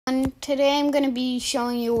And today I'm going to be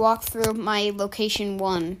showing you a walkthrough of my location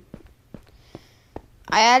 1.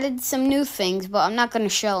 I added some new things, but I'm not going to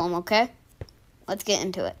show them, okay? Let's get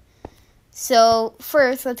into it. So,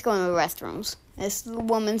 first, let's go into the restrooms. This is the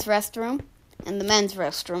woman's restroom, and the men's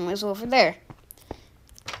restroom is over there.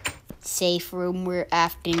 Safe room where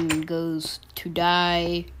Afton goes to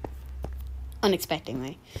die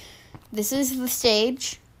unexpectedly. This is the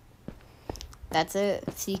stage. That's a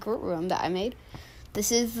secret room that I made.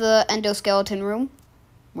 This is the endoskeleton room,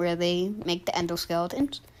 where they make the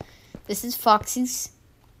endoskeletons. This is Foxy's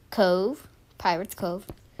Cove, Pirate's Cove.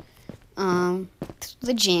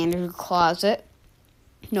 The janitor's closet.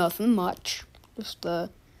 Nothing much, just the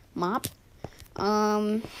mop.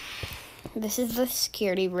 This is the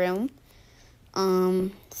security room.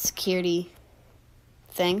 Security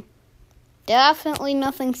thing. Definitely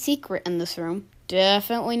nothing secret in this room.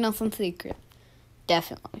 Definitely nothing secret.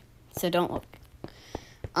 Definitely. So don't look.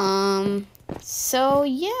 So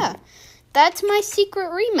yeah, that's my secret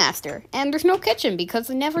remaster. And there's no kitchen because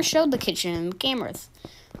I never showed the kitchen in the cameras.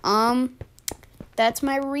 That's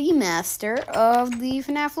my remaster of the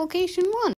FNAF Location 1.